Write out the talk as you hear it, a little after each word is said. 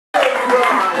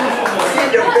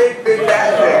Come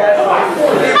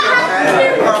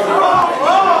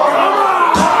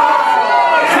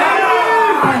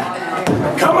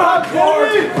on, boy!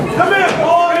 Come here,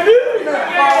 boy!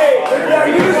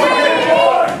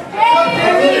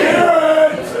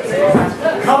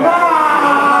 Come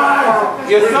on!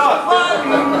 You suck!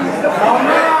 Come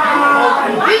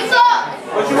on! You suck!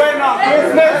 What you waiting on,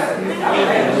 Christmas?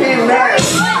 Get mad.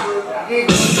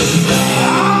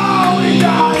 Oh, we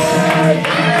got it!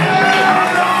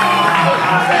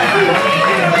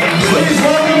 Please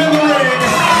welcome in the ring,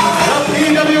 the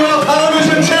PWL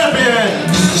Television Champion,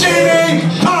 Jaimy.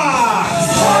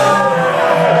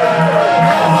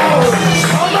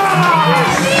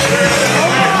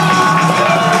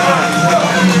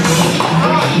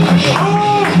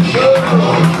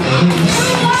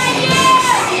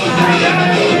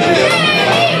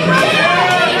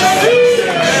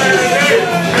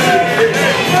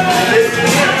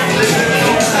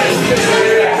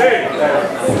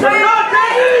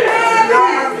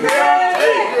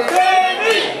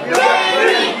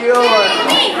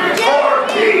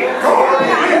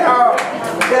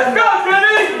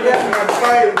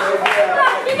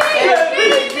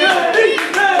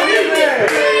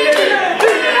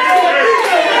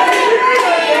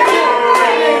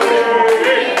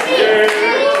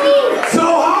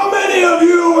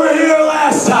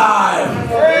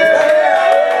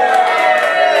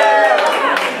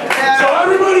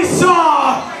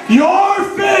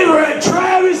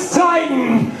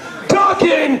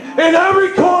 In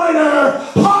every corner,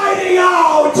 hiding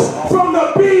out from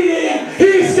the beating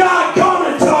he's got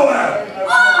coming to him.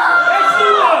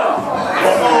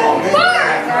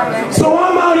 So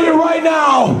I'm out here right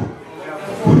now.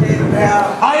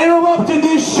 I interrupted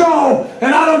this show,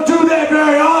 and I don't do that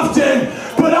very often,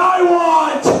 but I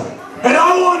want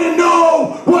to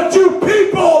know what you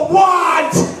people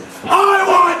want. I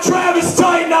want Travis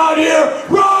Titan out here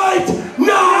right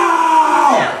now.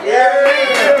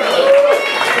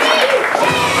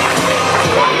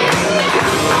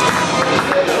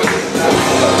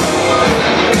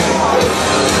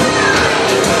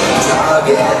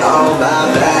 Get on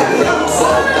my back, I'm so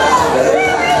bad.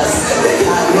 They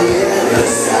got me in the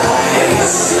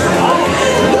sights.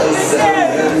 No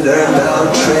surrender, no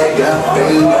trigger,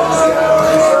 fingers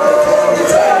going.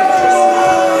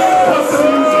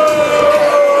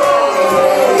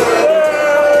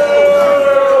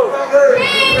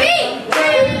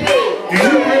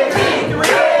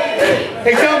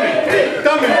 Hey, tell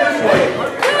me this way.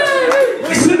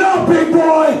 Listen up, big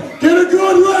boy. Get a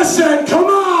good lesson. Come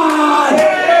on.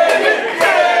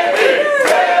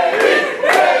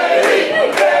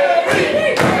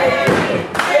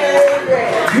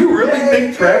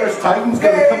 Travis Titan's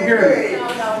gonna come here and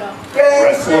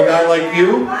wrestle a guy like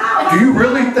you? Do you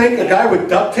really think a guy with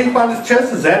duct tape on his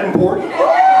chest is that important?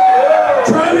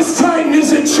 Travis Titan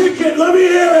is a chicken. Let me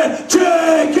hear it.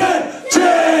 Chicken,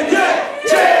 chicken,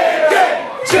 chicken,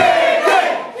 chicken,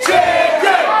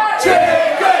 chicken,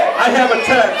 chicken. I have a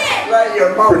text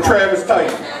for Travis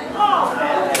Titan.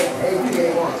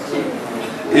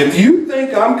 If you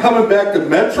think I'm coming back to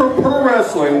Metro Pro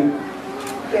Wrestling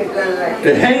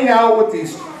to hang out with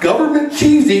these government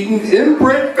cheese-eating,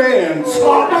 inbred fans, you've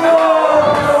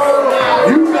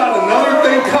got another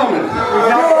thing coming.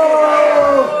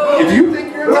 If you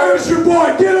think where's your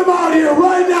boy? Get him out here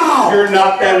right now. You're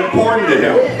not that important to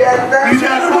him. Get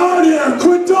him out here.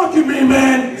 Quit ducking me,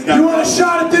 man. You want a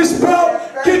shot at this belt?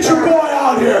 Get your boy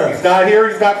out here. He's not here.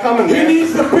 He's not coming. He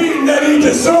needs the beating that he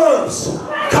deserves.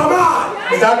 Come on.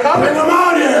 He's not coming. Bring him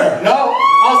out here. No.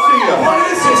 I'll see you.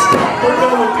 What is this stuff? We're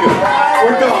done with you.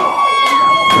 We're done.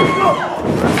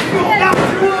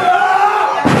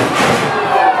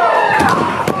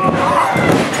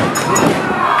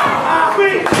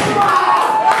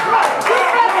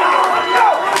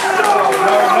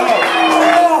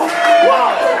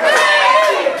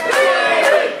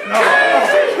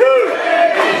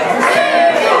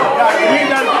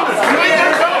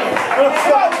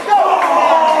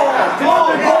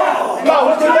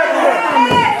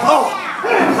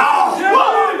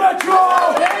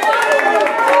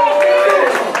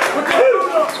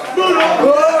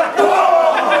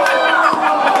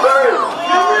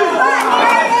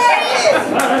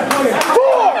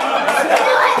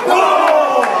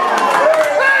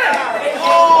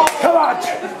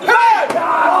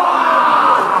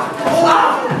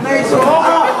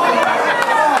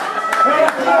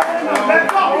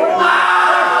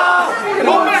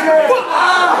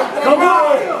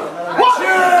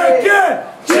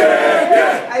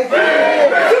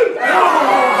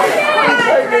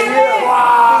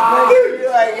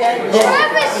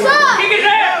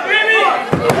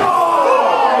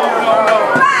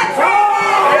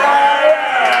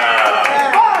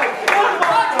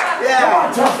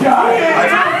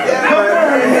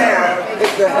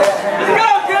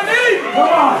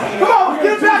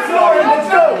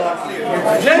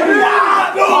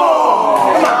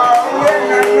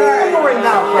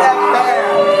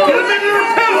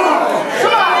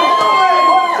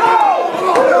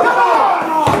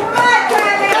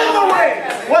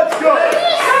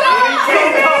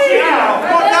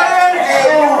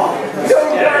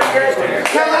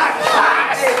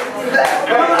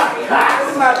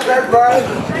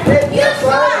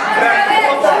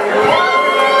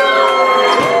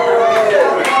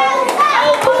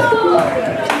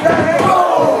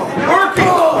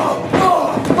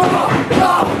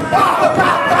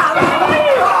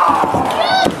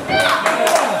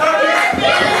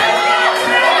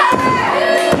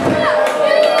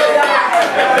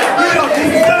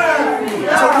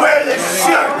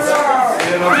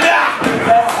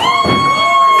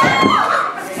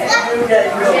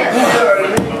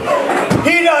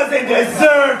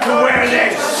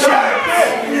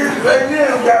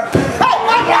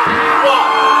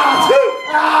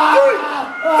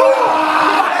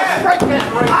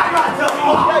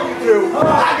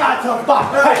 five.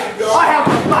 Hey, I have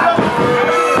a five.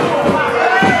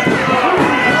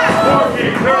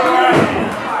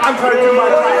 I'm trying to do my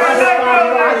job.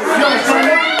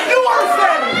 You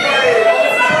understand me?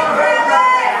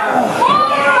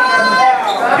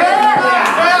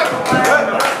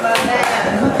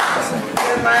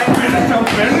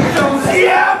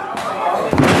 Yeah.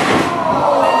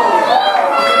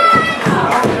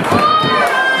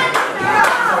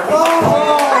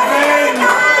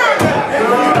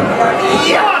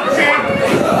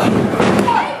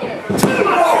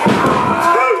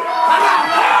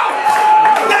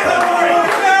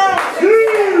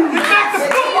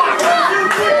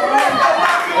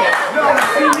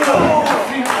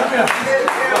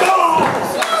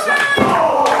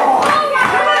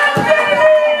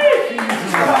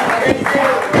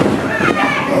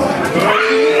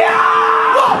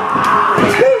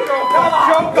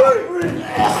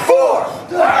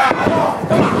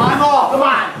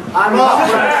 I'm off.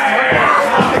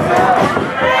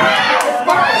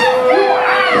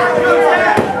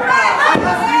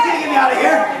 Get me out of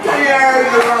here.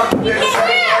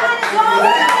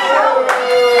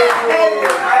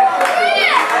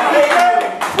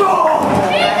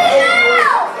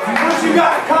 What you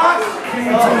got, Cox?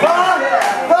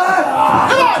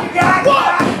 Come on. You got 1,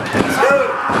 2,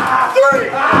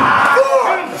 3, 4.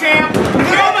 Champ.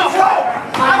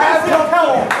 I have till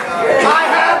 4. I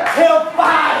have till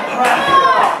 5.